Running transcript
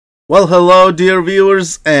Well, hello dear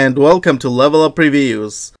viewers and welcome to Level Up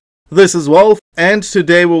Reviews. This is Wolf and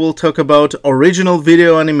today we will talk about original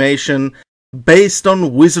video animation based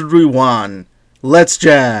on Wizardry 1. Let's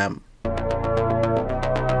jam!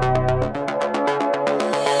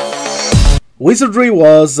 Wizardry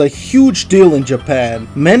was a huge deal in Japan.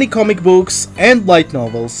 Many comic books and light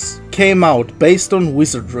novels came out based on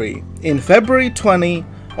Wizardry. In February 20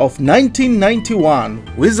 of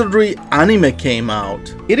 1991, Wizardry anime came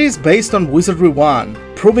out. It is based on Wizardry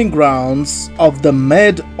 1, Proving Grounds of the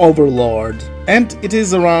Mad Overlord, and it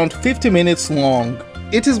is around 50 minutes long.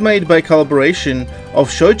 It is made by collaboration of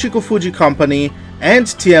Shochiku-Fuji Company and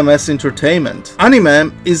TMS Entertainment.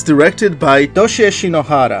 Anime is directed by Toshie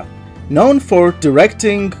Shinohara, known for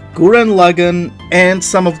directing Gurren Lagann and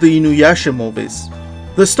some of the Inuyasha movies.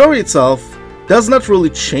 The story itself does not really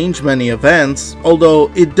change many events, although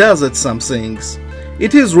it does at some things.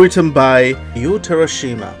 It is written by Yu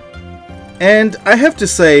Terashima. And I have to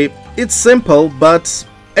say, it's simple but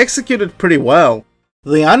executed pretty well.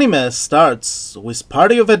 The anime starts with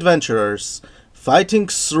party of adventurers fighting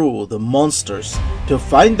through the monsters to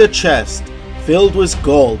find the chest filled with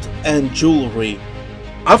gold and jewelry,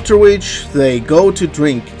 after which they go to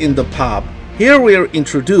drink in the pub. Here we are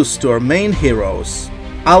introduced to our main heroes.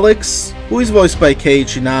 Alex, who is voiced by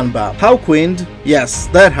Keiichi Nanba. Hawkwind, yes,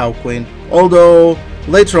 that Hawkwind, although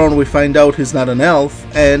later on we find out he's not an elf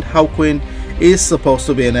and Hawkwind is supposed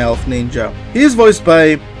to be an elf ninja. He is voiced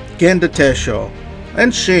by Genda Tesho,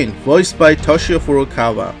 and Shin, voiced by Toshio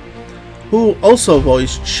Furukawa, who also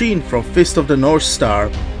voiced Shin from Fist of the North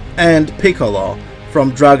Star and Piccolo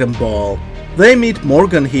from Dragon Ball. They meet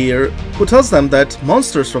Morgan here, who tells them that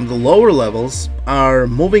monsters from the lower levels are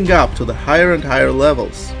moving up to the higher and higher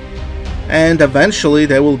levels, and eventually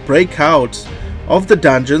they will break out of the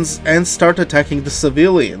dungeons and start attacking the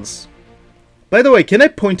civilians. By the way, can I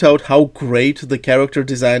point out how great the character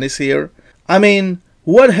design is here? I mean,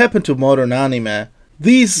 what happened to modern anime?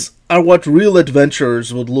 These are what real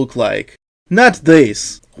adventurers would look like. Not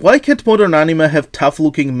this. Why can't modern anime have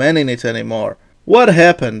tough-looking men in it anymore? What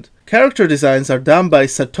happened? Character designs are done by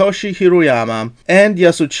Satoshi Hiroyama and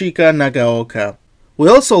Yasuchika Nagaoka. We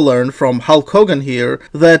also learn from Hulk Hogan here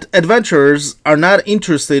that adventurers are not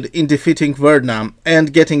interested in defeating Verdna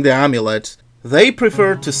and getting the amulet. They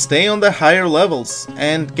prefer to stay on the higher levels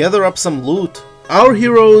and gather up some loot. Our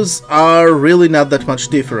heroes are really not that much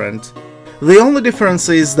different. The only difference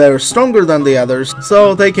is they're stronger than the others,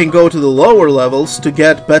 so they can go to the lower levels to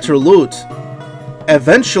get better loot.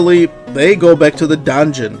 Eventually, they go back to the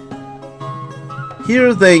dungeon.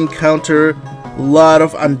 Here they encounter a lot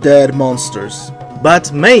of undead monsters.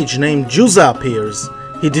 But mage named Juza appears.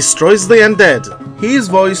 He destroys the undead. He is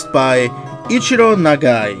voiced by Ichiro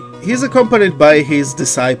Nagai. He is accompanied by his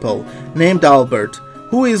disciple named Albert,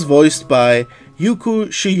 who is voiced by Yuku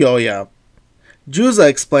Shiyoya. Juza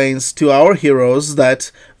explains to our heroes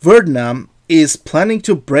that Verdna is planning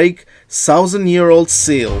to break 1,000-year-old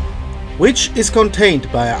seal, which is contained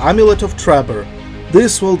by an amulet of Trevor.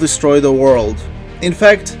 This will destroy the world. In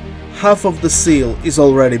fact, half of the seal is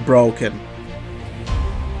already broken.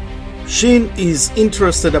 Shin is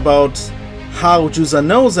interested about how Juza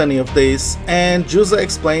knows any of this, and Juza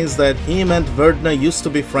explains that him and Verdna used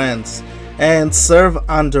to be friends and serve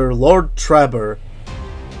under Lord Trevor.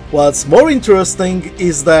 What's more interesting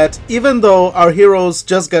is that even though our heroes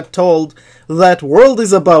just got told that world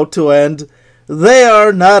is about to end, they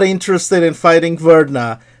are not interested in fighting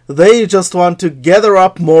Verdna. They just want to gather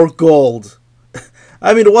up more gold.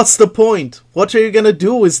 I mean, what's the point? What are you gonna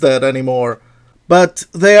do with that anymore? But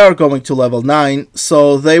they are going to level 9,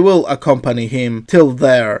 so they will accompany him till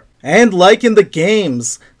there. And like in the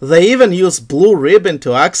games, they even use blue ribbon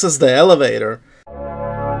to access the elevator.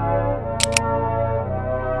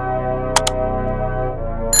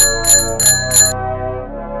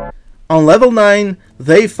 On level 9,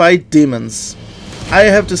 they fight demons. I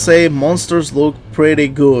have to say, monsters look pretty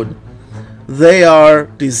good. They are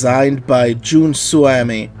designed by Jun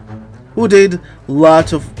Suami, who did a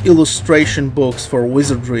lot of illustration books for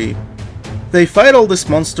Wizardry. They fight all these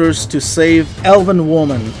monsters to save Elven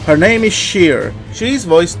Woman. Her name is Sheer. She is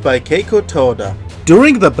voiced by Keiko Toda.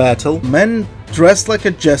 During the battle, men dressed like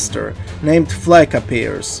a jester named Fleck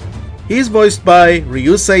appears. He is voiced by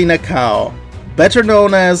Ryusei Nakao, better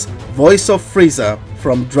known as voice of Frieza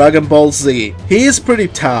from Dragon Ball Z. He is pretty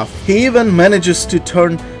tough. He even manages to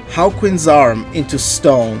turn Hawkwind's arm into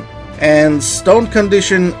stone. And stone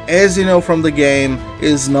condition, as you know from the game,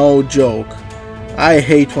 is no joke. I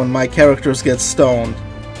hate when my characters get stoned.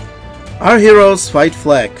 Our heroes fight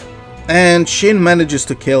Fleck, and Shin manages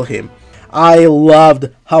to kill him. I loved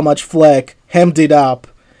how much Fleck hemmed it up.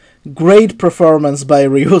 Great performance by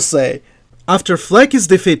Ryusei. After Fleck is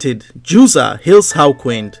defeated, Juza heals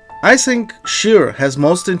Hawkwind. I think Sheer has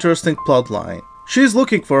most interesting plotline. She is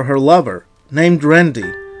looking for her lover, named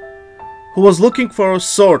Randy, who was looking for a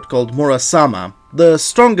sword called Murasama, the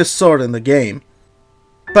strongest sword in the game.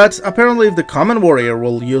 But apparently if the common warrior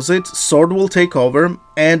will use it, Sword will take over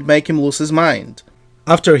and make him lose his mind.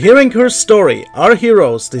 After hearing her story, our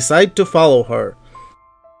heroes decide to follow her.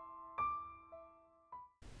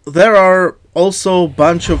 There are also a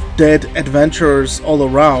bunch of dead adventurers all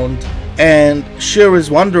around, and Sheer is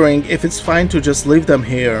wondering if it's fine to just leave them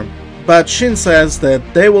here. But Shin says that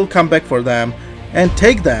they will come back for them and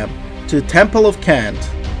take them to Temple of Kant.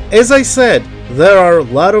 As I said, there are a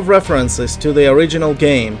lot of references to the original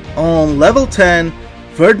game. On level 10,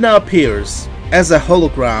 Verdna appears as a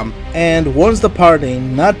hologram and warns the party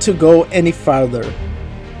not to go any farther.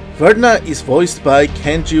 Verdna is voiced by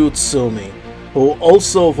Kenji Utsumi, who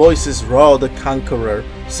also voices Ra the Conqueror,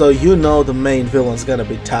 so you know the main villain's gonna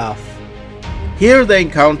be tough. Here they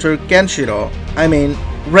encounter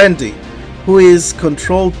Randy, who is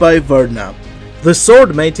controlled by Verdna. The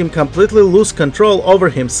sword made him completely lose control over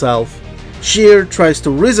himself. Sheer tries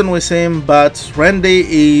to reason with him, but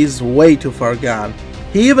Randy is way too far gone.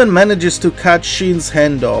 He even manages to cut Shin's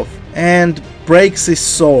hand off and breaks his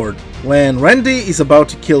sword. When Randy is about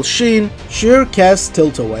to kill Shin, Sheer casts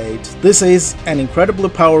Tilt-A-Weight. This is an incredibly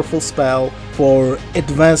powerful spell for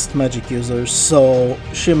advanced magic users, so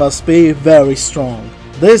she must be very strong.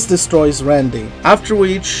 This destroys Randy, after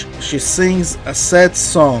which she sings a sad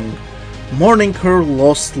song, mourning her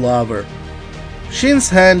lost lover. Shin's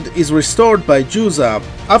hand is restored by Juza,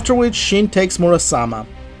 after which Shin takes Murasama,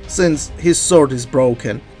 since his sword is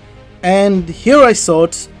broken. And here I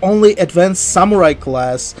thought only advanced samurai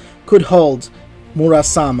class could hold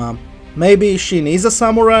Murasama. Maybe Shin is a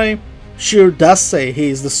samurai? Sheer does say he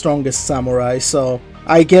is the strongest samurai, so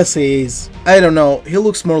I guess he is. I don't know, he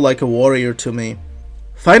looks more like a warrior to me.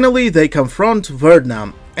 Finally they confront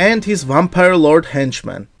Verdna and his vampire lord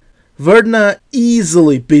henchman. Verdna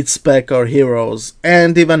easily beats back our heroes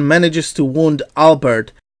and even manages to wound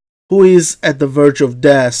Albert, who is at the verge of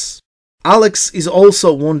death. Alex is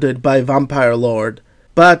also wounded by Vampire Lord,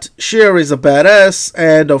 but Sheer is a badass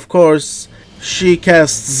and of course she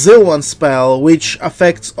casts Zilwan spell which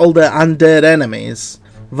affects all the undead enemies.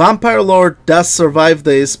 Vampire Lord does survive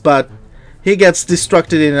this, but he gets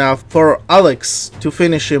distracted enough for Alex to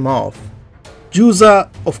finish him off. Juza,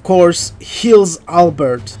 of course, heals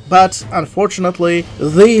Albert, but unfortunately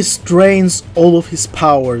this drains all of his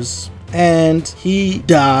powers and he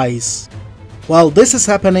dies. While this is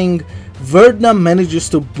happening, Verdna manages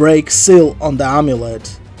to break seal on the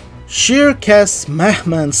amulet. Sheer casts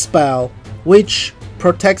Mehman's spell, which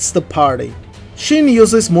protects the party. Shin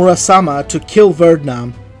uses Murasama to kill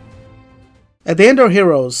Verdna. At the end, our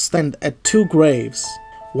heroes stand at two graves.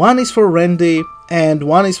 One is for Randy and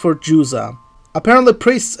one is for Juza. Apparently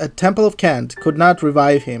priests at Temple of Kant could not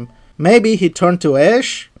revive him. Maybe he turned to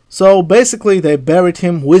ash? So basically they buried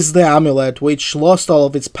him with the amulet, which lost all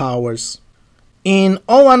of its powers. In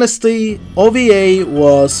all honesty, OVA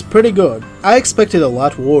was pretty good. I expected a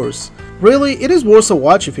lot worse. Really, it is worth a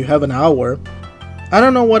watch if you have an hour. I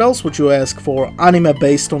don't know what else would you ask for anime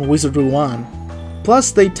based on Wizardry 1.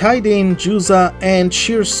 Plus they tied in Juza and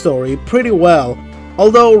Sheer's story pretty well.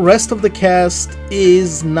 Although rest of the cast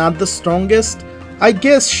is not the strongest, I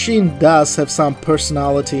guess Shin does have some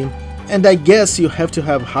personality, and I guess you have to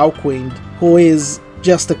have Hawkwind, who is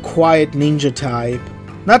just a quiet ninja type.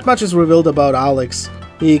 Not much is revealed about Alex.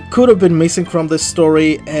 He could have been missing from this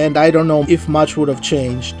story, and I don't know if much would have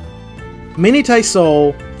changed. Minute I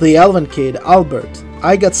saw the elven kid, Albert,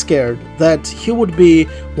 I got scared that he would be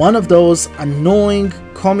one of those annoying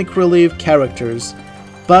comic relief characters.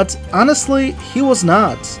 But honestly, he was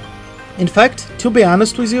not. In fact, to be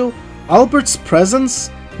honest with you, Albert's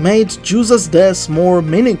presence made Juza's death more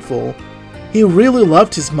meaningful. He really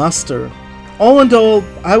loved his master. All in all,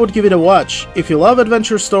 I would give it a watch if you love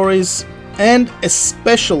adventure stories, and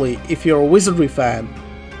especially if you're a Wizardry fan.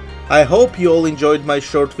 I hope you all enjoyed my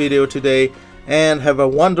short video today, and have a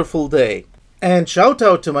wonderful day. And shout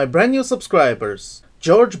out to my brand new subscribers: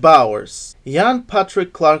 George Bowers, Jan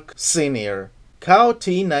Patrick Clark Sr., Cow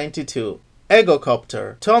T92,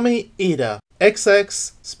 Egocopter, Tommy Ida,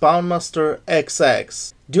 XX, Spawnmaster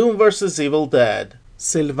XX, Doom vs Evil Dead,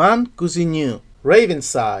 Sylvain Cousineau,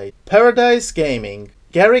 Ravenside, Paradise Gaming,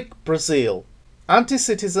 Garrick Brazil,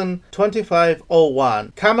 Anti-Citizen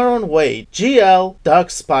 2501, Cameron Wade, GL Dark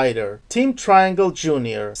Spider, Team Triangle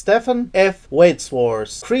Jr., Stefan F.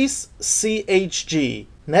 Wadesworth, Chris CHG,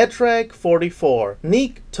 Netrag44,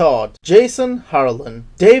 Nick Todd, Jason Harlan,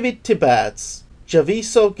 David Tibats,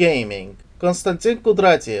 Javiso Gaming, Konstantin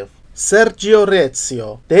Kudratiev, Sergio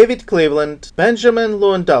Rezio, David Cleveland, Benjamin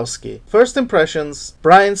Lewandowski, First Impressions,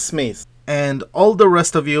 Brian Smith, and all the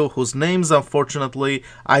rest of you whose names unfortunately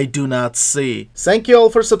I do not see. Thank you all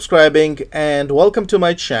for subscribing and welcome to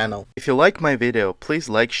my channel. If you like my video, please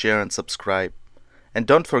like, share and subscribe. And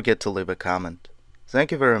don't forget to leave a comment.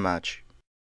 Thank you very much.